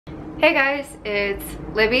Hey guys, it's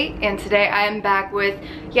Libby, and today I am back with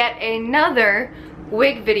yet another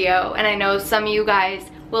wig video. And I know some of you guys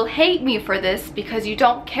will hate me for this because you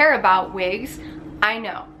don't care about wigs. I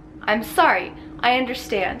know. I'm sorry. I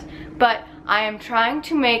understand. But I am trying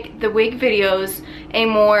to make the wig videos a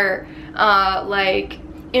more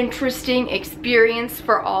interesting experience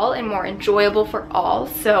for all and more enjoyable for all.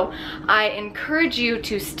 So I encourage you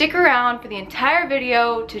to stick around for the entire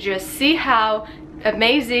video to just see how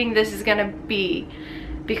amazing this is gonna be,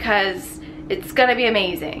 because it's gonna be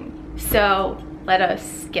amazing. So let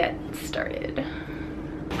us get started.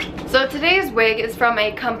 So today's wig is from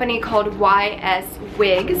a company called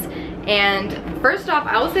YSWigs, and first off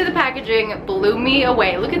I will say the packaging blew me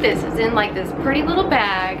away. Look at this. It's in like this pretty little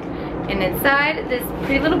bag, and inside this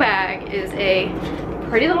pretty little bag is a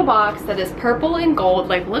pretty little box that is purple and gold.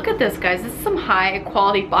 Like, look at this, guys. This is some high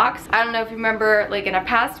quality box. I don't know if you remember, like in a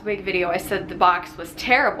past wig video I said the box was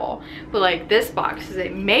terrible, but like this box is a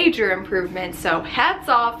major improvement. So hats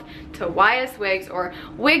off to YSWigs, or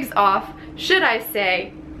wigs off should I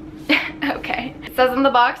say. Okay, it says on the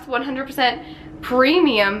box 100%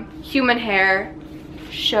 premium human hair.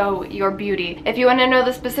 Show your beauty. If you want to know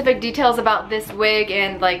the specific details about this wig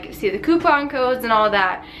and like see the coupon codes and all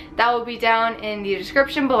that, that will be down in the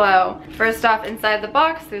description below. First off, inside the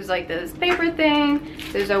box there's like this paper thing,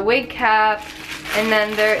 there's a wig cap, and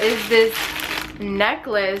then there is this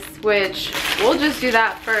necklace, which we'll just do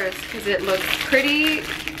that first because it looks pretty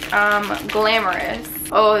glamorous.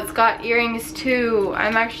 Oh, it's got earrings too.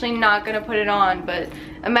 I'm actually not gonna put it on, but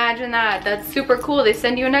imagine that. That's super cool. They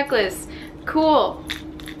send you a necklace. Cool.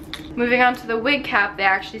 Moving on to the wig cap, they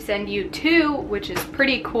actually send you two, which is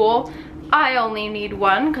pretty cool. I only need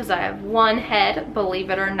one because I have one head, believe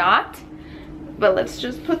it or not. But let's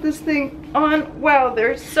just put this thing on. Wow,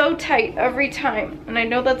 they're so tight every time, and I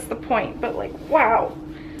know that's the point, but like, wow.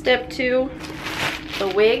 Step two, the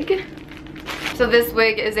wig. So this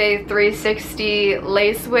wig is a 360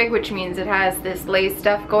 lace wig, which means it has this lace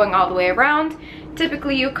stuff going all the way around.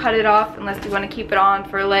 Typically you cut it off unless you want to keep it on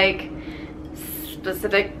for like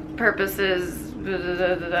specific purposes,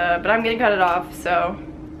 but I'm gonna cut it off. So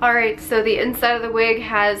alright, so the inside of the wig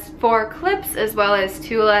has 4 clips as well as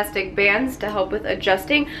 2 elastic bands to help with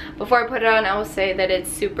adjusting. Before I put it on, I will say that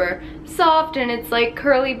it's super soft and it's like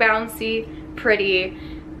curly, bouncy, pretty.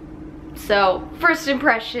 So first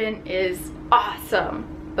impression is awesome,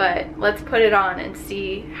 but let's put it on and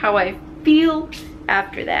see how I feel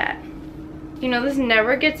after that. You know, this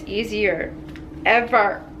never gets easier,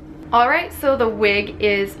 ever. Alright, so the wig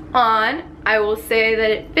is on. I will say that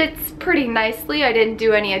it fits pretty nicely. I didn't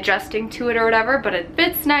do any adjusting to it or whatever, but it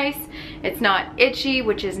fits nice. It's not itchy,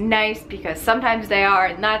 which is nice because sometimes they are,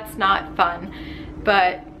 and that's not fun.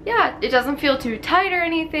 But yeah, it doesn't feel too tight or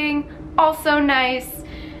anything. Also nice.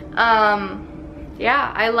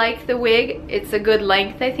 Yeah, I like the wig. It's a good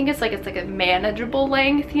length. I think it's like a manageable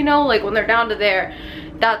length, you know, like when they're down to there,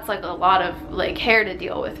 that's like a lot of like hair to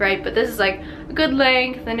deal with, right? But this is like a good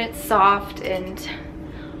length, and it's soft and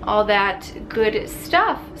all that good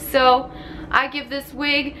stuff. So I give this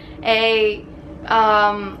wig a 10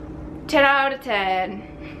 out of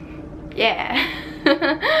 10. Yeah.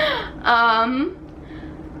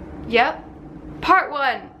 Yep, part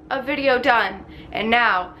 1 of video done. And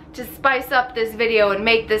now, to spice up this video and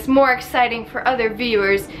make this more exciting for other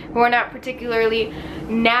viewers who are not particularly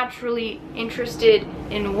naturally interested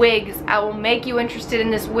in wigs, I will make you interested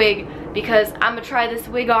in this wig because I'm gonna try this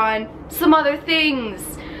wig on some other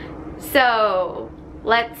things. So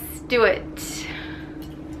let's do it.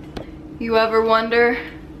 You ever wonder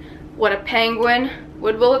what a penguin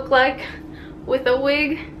would look like with a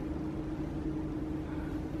wig?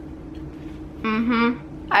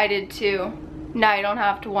 I did too. Now you don't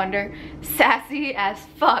have to wonder. Sassy as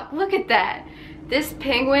fuck. Look at that. This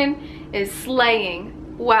penguin is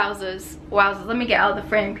slaying. Wowzers. Wowzers. Let me get out of the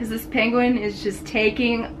frame because this penguin is just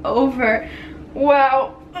taking over.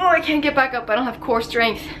 Wow. Oh, I can't get back up. I don't have core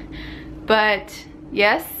strength. But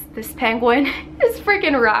yes, this penguin is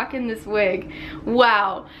freaking rocking this wig.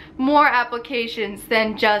 Wow. More applications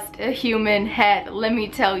than just a human head, let me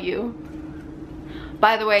tell you.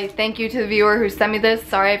 By the way, thank you to the viewer who sent me this.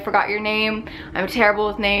 Sorry I forgot your name. I'm terrible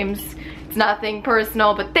with names. It's nothing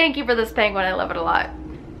personal, but thank you for this penguin. I love it a lot.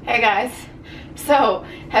 Hey guys, so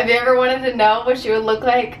have you ever wanted to know what you would look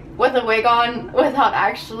like with a wig on without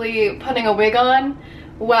actually putting a wig on?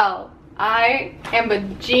 Well, I am a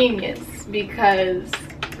genius because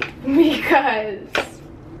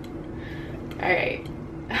alright.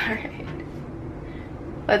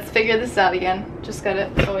 Let's figure this out again. Just gotta,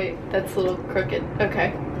 oh wait, that's a little crooked.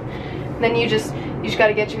 Okay. Then you just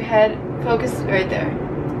gotta get your head focused right there.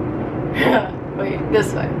 Wait,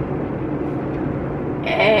 this way.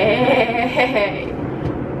 Hey.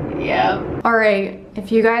 Yeah. Alright,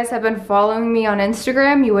 if you guys have been following me on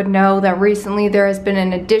Instagram, you would know that recently there has been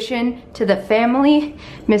an addition to the family.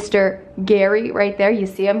 Mr. Gary, right there, you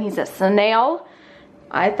see him, he's a snail.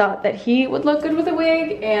 I thought that he would look good with a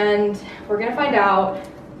wig, and we're gonna find out.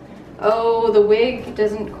 Oh, the wig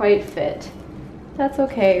doesn't quite fit. That's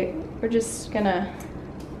okay, we're just gonna...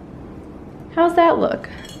 How's that look?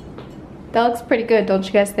 That looks pretty good, don't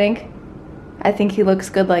you guys think? I think he looks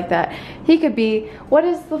good like that. He could be, what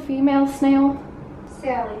is the female snail?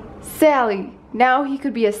 Sally. Sally. Now he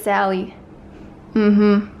could be a Sally.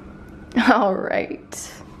 Mm-hmm. All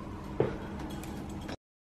right.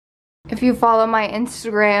 If you follow my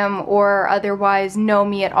Instagram or otherwise know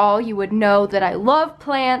me at all, you would know that I love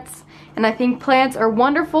plants, and I think plants are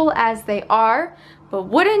wonderful as they are, but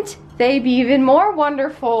wouldn't they be even more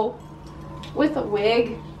wonderful with a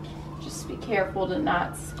wig? Just be careful to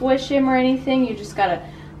not squish him or anything. You just gotta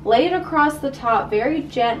lay it across the top very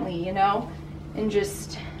gently, you know, and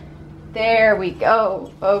just, there we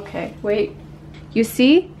go. Okay, wait. You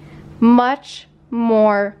see? Much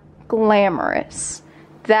more glamorous.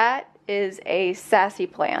 That is a sassy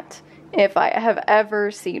plant, if I have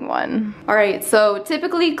ever seen one. All right, so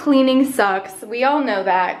typically cleaning sucks. We all know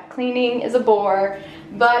that. Cleaning is a bore,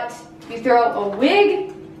 but you throw a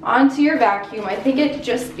wig onto your vacuum. I think it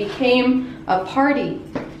just became a party,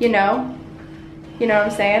 you know? You know what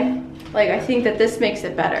I'm saying? Like, I think that this makes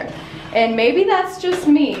it better. And maybe that's just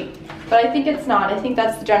me, but I think it's not. I think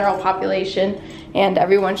that's the general population, and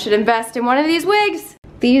everyone should invest in one of these wigs.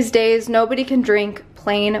 These days, nobody can drink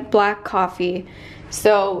plain black coffee.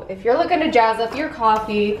 So if you're looking to jazz up your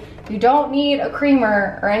coffee, you don't need a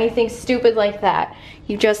creamer or anything stupid like that.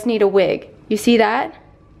 You just need a wig. You see that?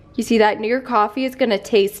 You see that? Your coffee is gonna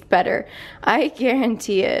taste better. I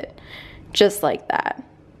guarantee it. Just like that.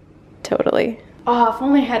 Totally. Oh, if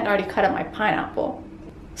only I hadn't already cut up my pineapple.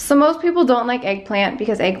 So most people don't like eggplant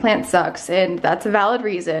because eggplant sucks, and that's a valid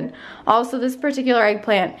reason. Also, this particular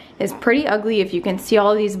eggplant is pretty ugly. If you can see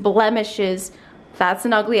all these blemishes, that's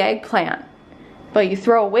an ugly eggplant. But you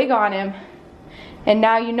throw a wig on him, and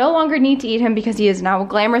now you no longer need to eat him because he is now a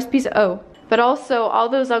glamorous piece of, oh. But also, all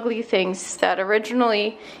those ugly things that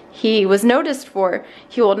originally he was noticed for,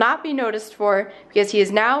 he will not be noticed for because he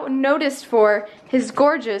is now noticed for his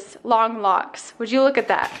gorgeous long locks. Would you look at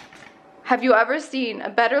that? Have you ever seen a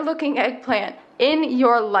better looking eggplant in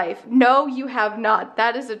your life? No, you have not.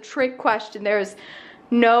 That is a trick question. There is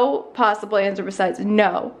no possible answer besides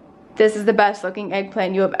no. This is the best looking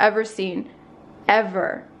eggplant you have ever seen,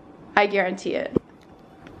 ever. I guarantee it.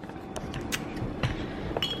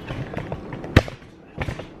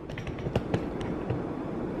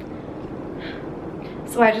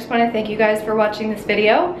 So I just want to thank you guys for watching this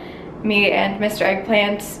video. Me and Mr.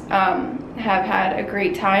 Eggplant have had a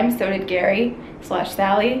great time. So did Gary /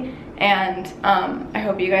 Sally. And I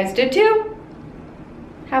hope you guys did too.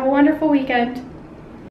 Have a wonderful weekend.